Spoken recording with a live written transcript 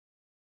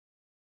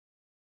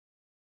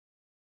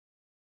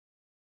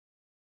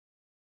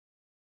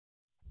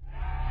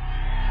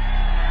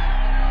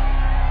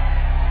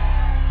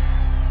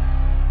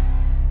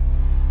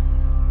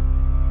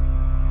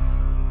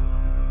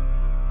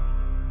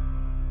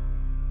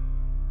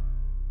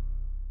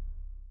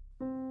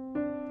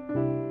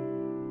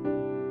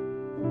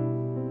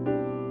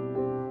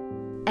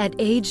At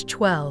age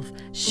 12,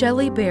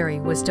 Shelley Berry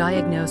was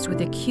diagnosed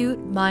with acute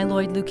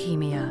myeloid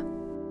leukemia.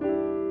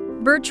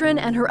 Bertrand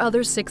and her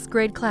other 6th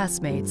grade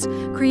classmates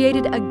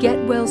created a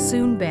Get Well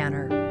Soon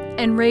banner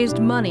and raised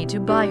money to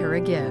buy her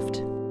a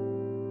gift.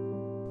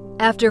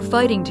 After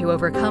fighting to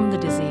overcome the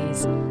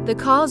disease, the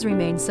cause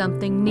remained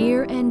something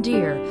near and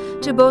dear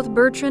to both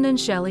Bertrand and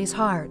Shelley's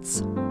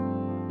hearts.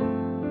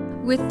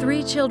 With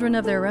 3 children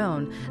of their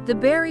own, the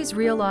Berrys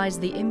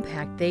realized the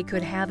impact they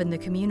could have in the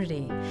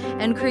community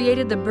and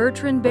created the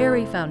Bertrand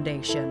Berry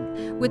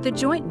Foundation with the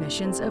joint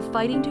missions of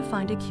fighting to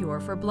find a cure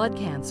for blood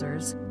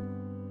cancers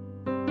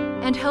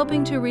and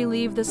helping to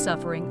relieve the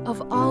suffering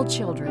of all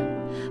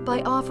children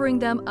by offering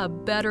them a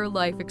better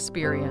life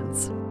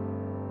experience.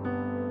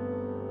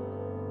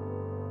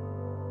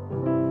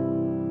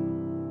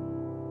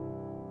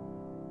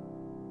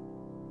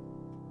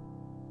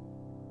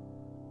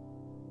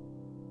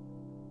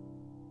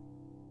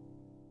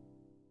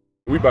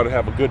 We about to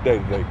have a good day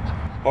today.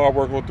 Hard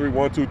work on 3,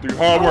 1, 2, 3,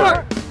 hard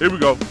work. Here we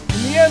go. In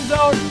the end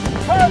zone,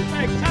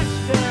 perfect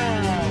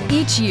touchdown.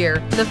 Each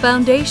year, the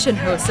foundation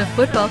hosts a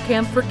football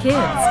camp for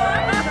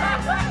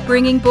kids,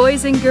 bringing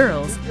boys and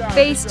girls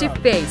face to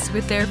face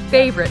with their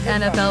favorite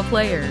NFL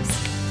players.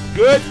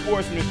 Good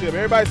sportsmanship.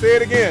 Everybody say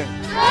it again.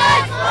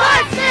 Good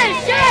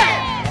sportsmanship!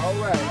 All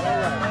right,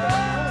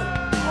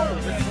 all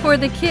right. For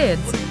the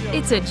kids,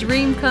 it's a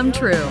dream come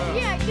true.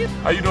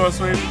 How you doing,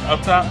 sweetie?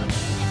 Up top?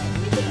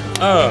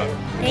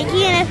 Thank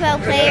you,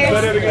 NFL players. Say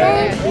that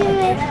again.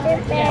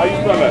 How you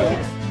spell that?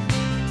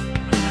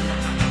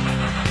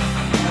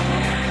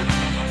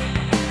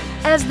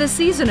 As the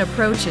season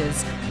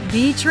approaches,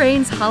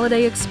 B-Train's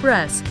Holiday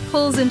Express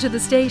pulls into the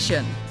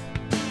station.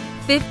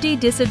 50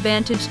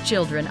 disadvantaged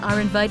children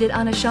are invited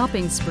on a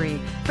shopping spree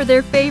for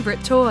their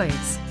favorite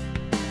toys.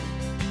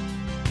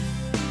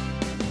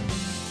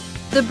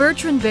 The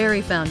Bertrand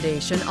Berry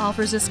Foundation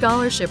offers a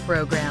scholarship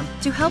program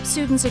to help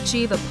students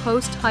achieve a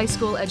post-high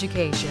school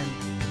education.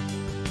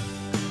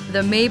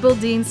 The Mabel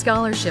Dean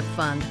Scholarship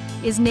Fund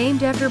is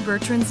named after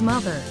Bertrand's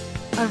mother,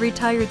 a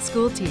retired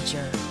school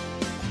teacher.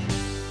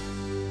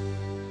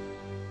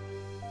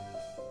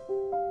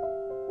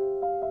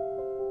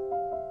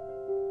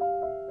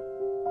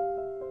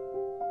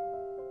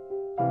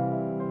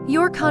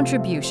 Your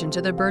contribution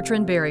to the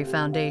Bertrand Berry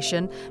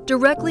Foundation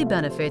directly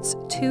benefits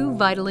 2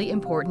 vitally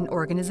important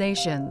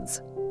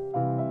organizations.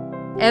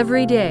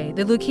 Every day,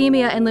 the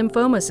Leukemia and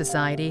Lymphoma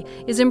Society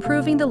is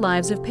improving the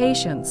lives of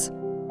patients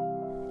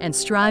and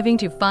striving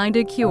to find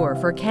a cure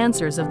for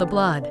cancers of the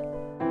blood.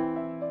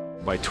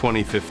 By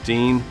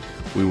 2015,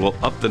 we will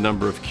up the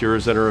number of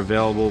cures that are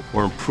available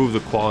or improve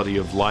the quality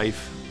of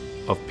life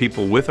of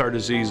people with our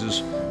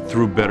diseases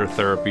through better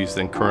therapies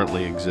than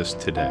currently exist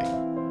today.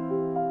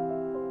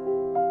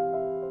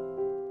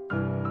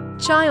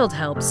 Child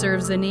Help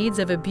serves the needs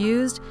of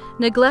abused,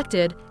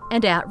 neglected,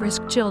 and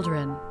at-risk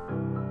children.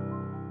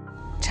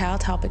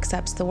 Child Help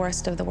accepts the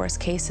worst of the worst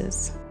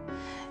cases.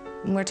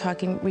 We're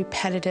talking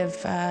repetitive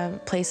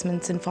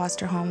placements in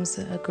foster homes,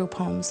 group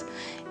homes,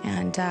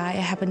 and I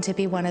happen to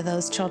be one of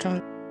those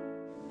children.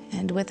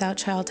 And without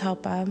Child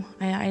Help,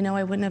 I know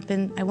I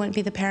wouldn't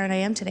be the parent I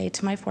am today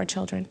to my 4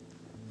 children.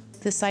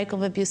 The cycle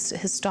of abuse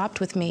has stopped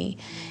with me.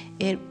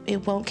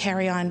 It won't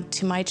carry on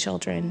to my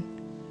children.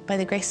 By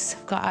the grace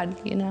of God,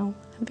 you know,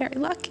 I'm very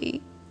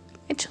lucky.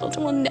 My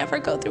children will never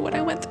go through what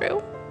I went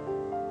through.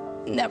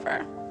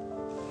 Never.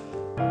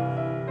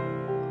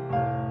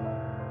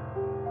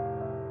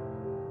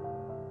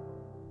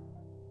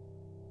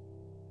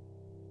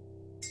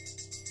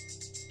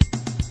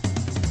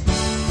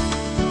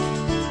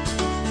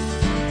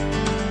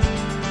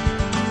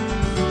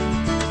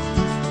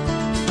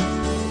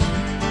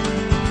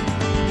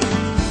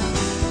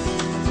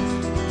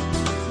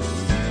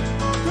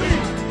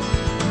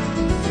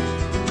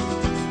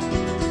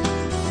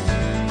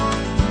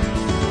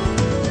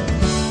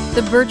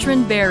 The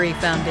Bertrand Berry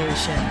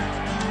Foundation.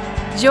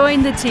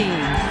 Join the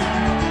team.